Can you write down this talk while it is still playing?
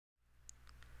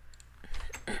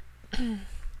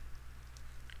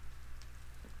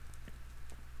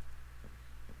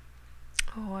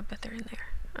Oh, I bet they're in there.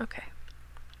 Okay.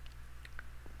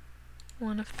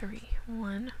 1 of 3.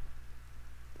 1.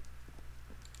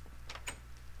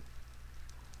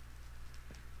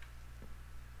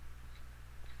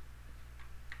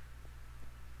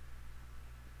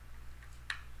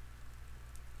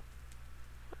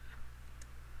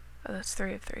 Oh, that's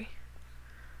 3 of 3.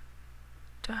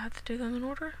 Do I have to do them in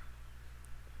order?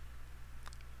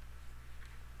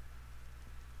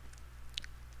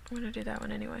 I'm gonna do that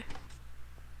one anyway.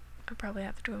 I probably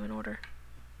have to do them in order.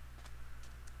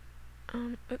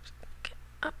 Oops. Get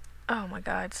up. Oh my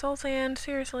god, soul sand,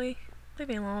 seriously? Leave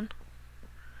me alone.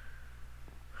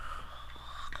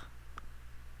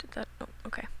 Did that? Oh,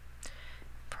 okay.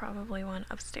 Probably one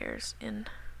upstairs in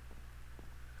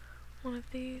one of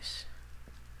these.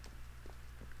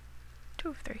 2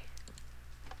 of 3.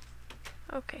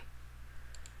 Okay.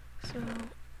 So,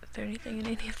 is there anything in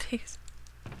any of these?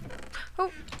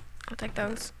 Oh! I'll take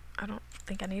those. I don't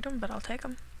think I need them, but I'll take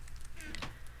them.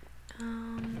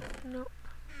 Nope.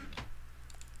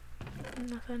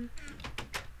 Nothing.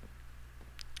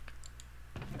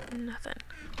 Nothing.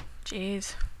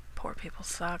 Jeez. Poor people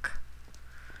suck.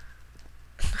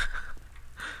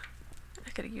 I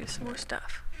could have used some more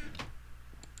stuff.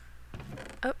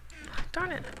 Oh,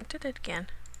 darn it. I did it again.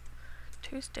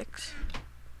 2 sticks.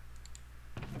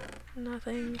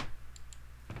 Nothing.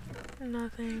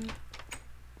 Nothing.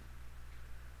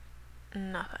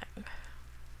 Nothing.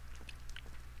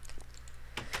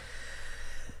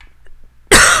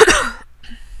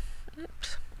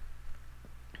 Oops.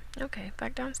 Okay,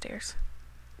 back downstairs.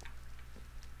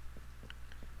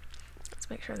 Let's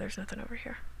make sure there's nothing over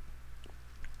here.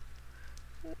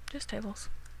 Just tables.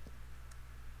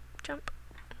 Jump.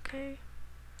 Okay.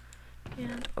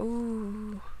 And,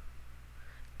 ooh.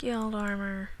 Guild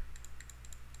armor.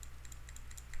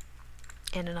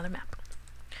 And another map.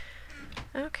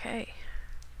 Okay.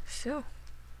 So.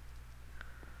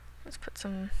 Let's put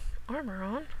some armor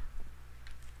on.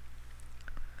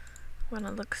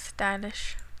 Wanna look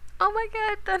stylish. Oh my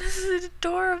god, that is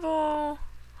adorable!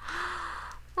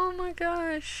 Oh my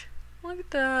gosh. Look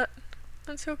at that.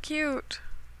 That's so cute.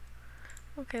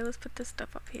 Okay, let's put this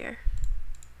stuff up here.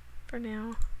 For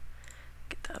now.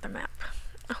 Get the other map.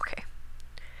 Okay.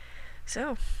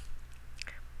 So.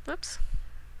 Whoops.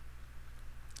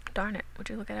 Darn it. Would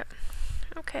you look at it?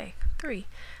 Okay. 3.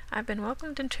 I've been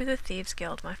welcomed into the Thieves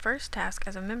Guild. My first task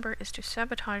as a member is to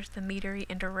sabotage the meadery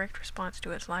in direct response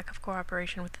to its lack of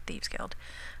cooperation with the Thieves Guild.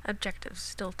 Objectives: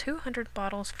 still 200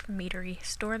 bottles from meadery.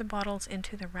 Store the bottles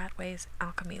into the Ratways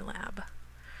Alchemy Lab.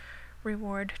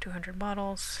 Reward: 200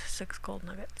 bottles, 6 gold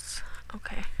nuggets.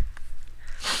 Okay.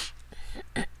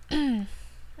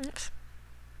 Oops.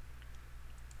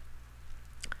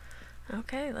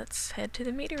 Okay, let's head to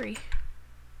the meadery.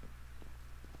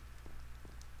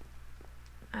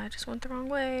 I just went the wrong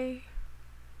way.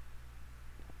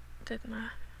 Didn't I?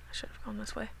 I should have gone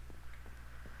this way.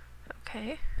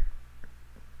 Okay.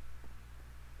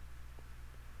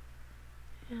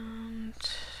 And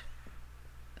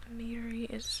the meadery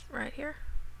is right here.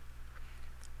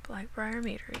 Blackbriar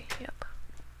Meadery, yep.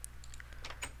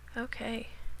 Okay.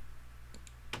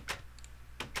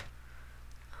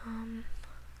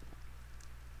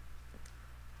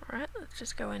 Alright, let's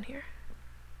just go in here.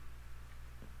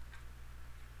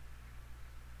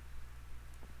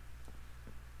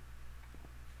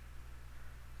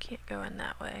 Can't go in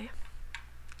that way.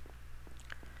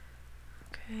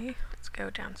 Okay, let's go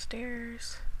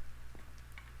downstairs.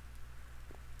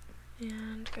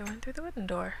 And go in through the wooden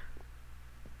door.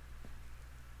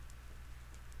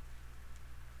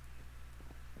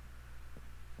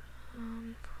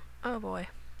 Oh boy.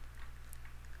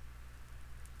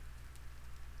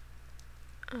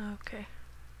 Okay.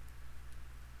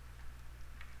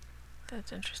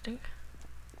 That's interesting.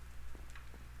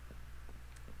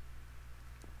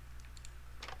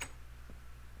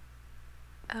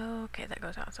 Okay, that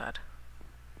goes outside.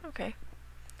 Okay.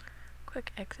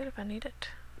 Quick exit if I need it.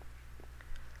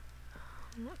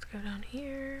 Let's go down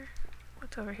here.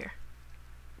 What's over here?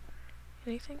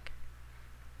 Anything?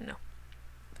 No.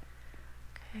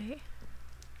 Okay.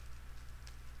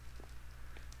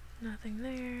 Nothing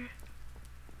there.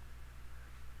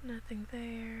 Nothing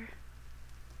there.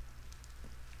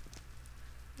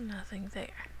 Nothing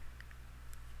there.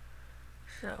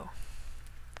 So.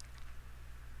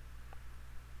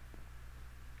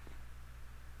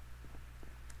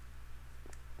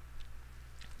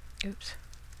 Oops.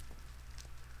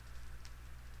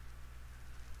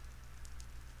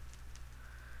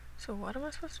 So what am I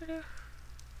supposed to do?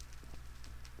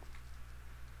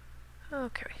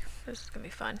 Okay, this is gonna be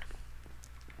fun.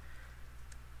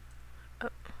 Oh.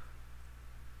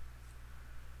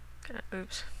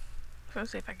 Oops. I was gonna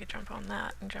see if I could jump on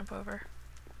that and jump over.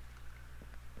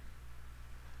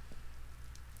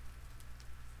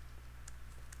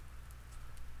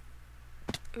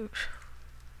 Oops.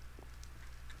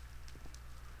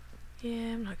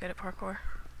 Yeah, I'm not good at parkour.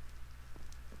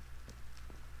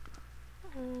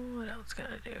 What else can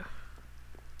I do?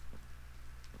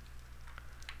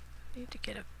 Need to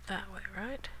get up that way,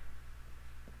 right?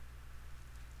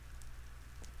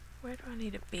 Where do I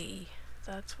need to be?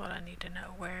 That's what I need to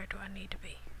know. Where do I need to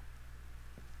be?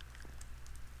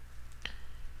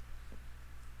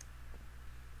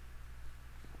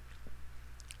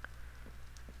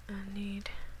 I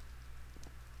need...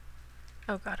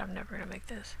 Oh god, I'm never gonna make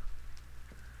this.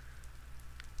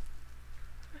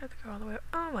 I have to go all the way...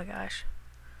 Oh my gosh.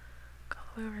 Go all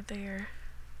the way over there.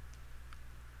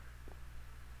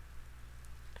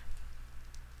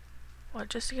 What,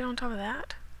 just to get on top of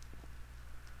that?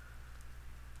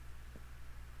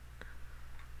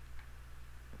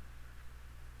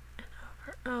 And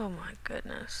over... Oh my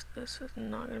goodness. This is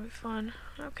not gonna be fun.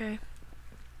 Okay.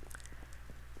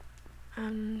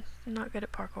 I'm not good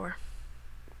at parkour.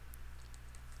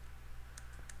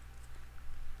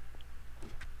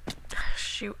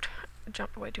 Shoot. I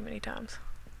jumped way too many times.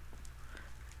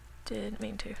 Didn't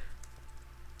mean to.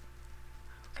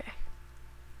 Okay.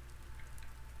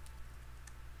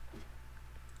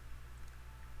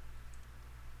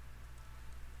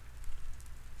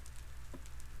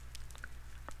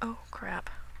 Oh crap.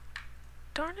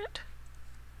 Darn it.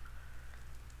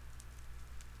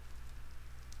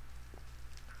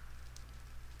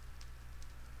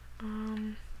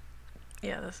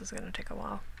 Yeah, this is gonna take a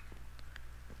while.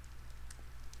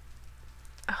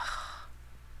 Ugh.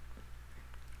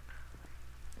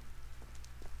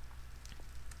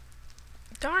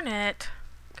 Darn it.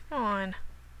 Come on.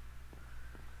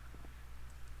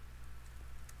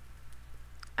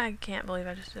 I can't believe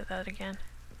I just did that again.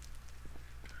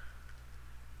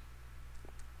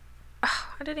 Ugh,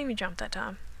 I didn't even jump that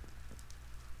time.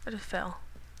 I just fell.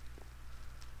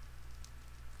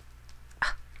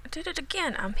 Ugh, I did it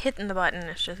again. I'm hitting the button.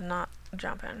 It's just not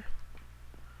jumping.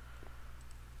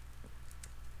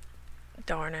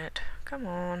 Darn it. Come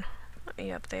on. Let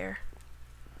me up there.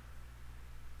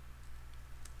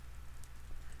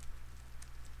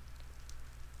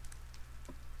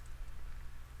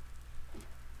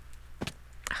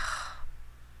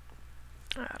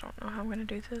 I don't know how I'm gonna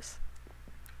do this.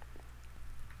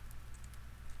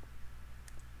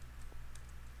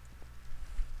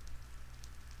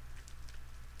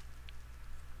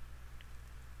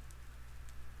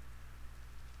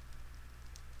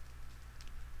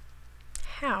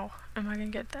 How am I gonna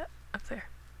get that up there?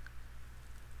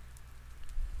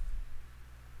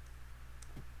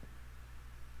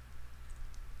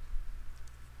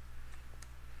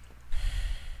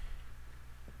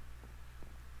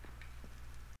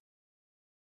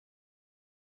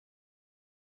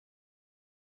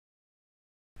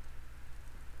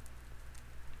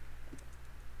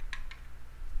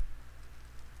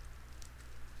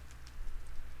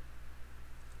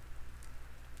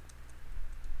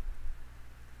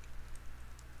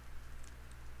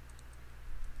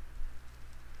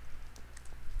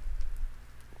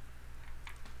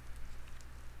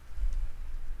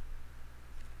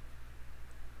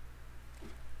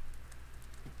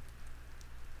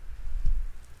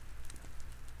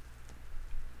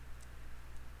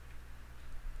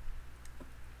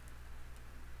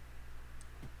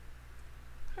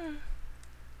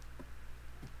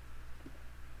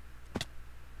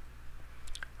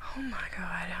 Oh my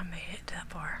god, I made it that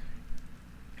far.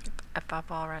 If I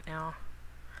fall right now.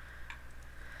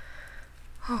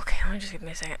 Okay, let me just give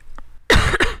me a second.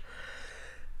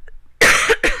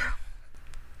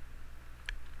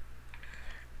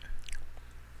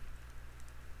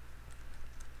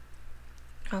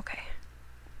 Okay.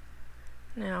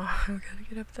 Now we gotta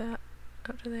get up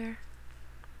to there.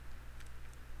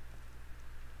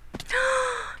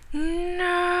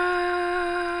 No.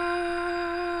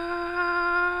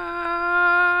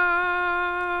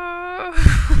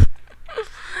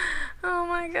 Oh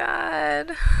my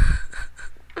god.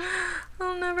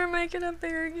 I'll never make it up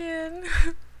there again.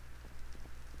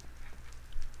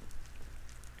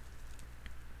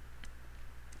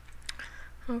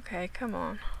 Okay, come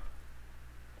on.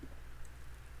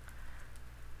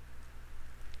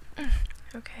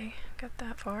 Okay, got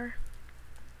that far.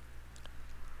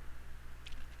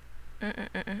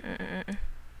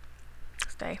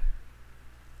 Stay.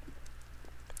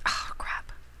 Oh,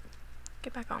 crap.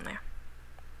 Get back on there.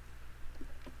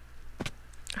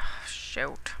 Oh,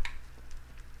 Shoot.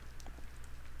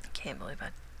 Can't believe I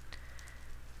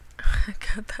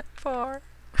got that far.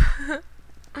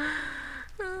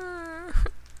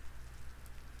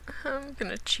 I'm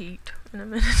gonna cheat in a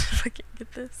minute if I can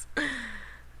get this.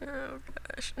 Oh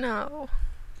gosh, no.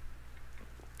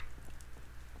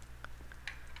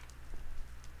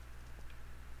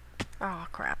 Oh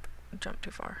crap, I jumped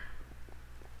too far.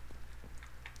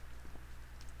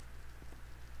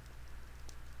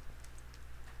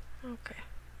 Okay.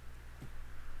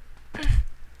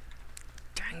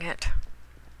 Dang it.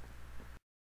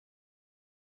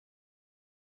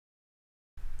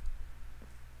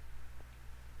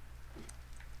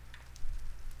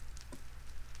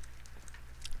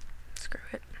 Screw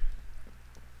it.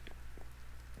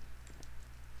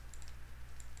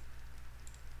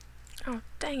 Oh,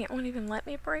 dang it, won't even let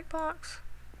me break box.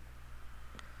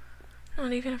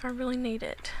 Not even if I really need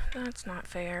it. That's not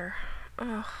fair.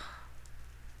 Ugh.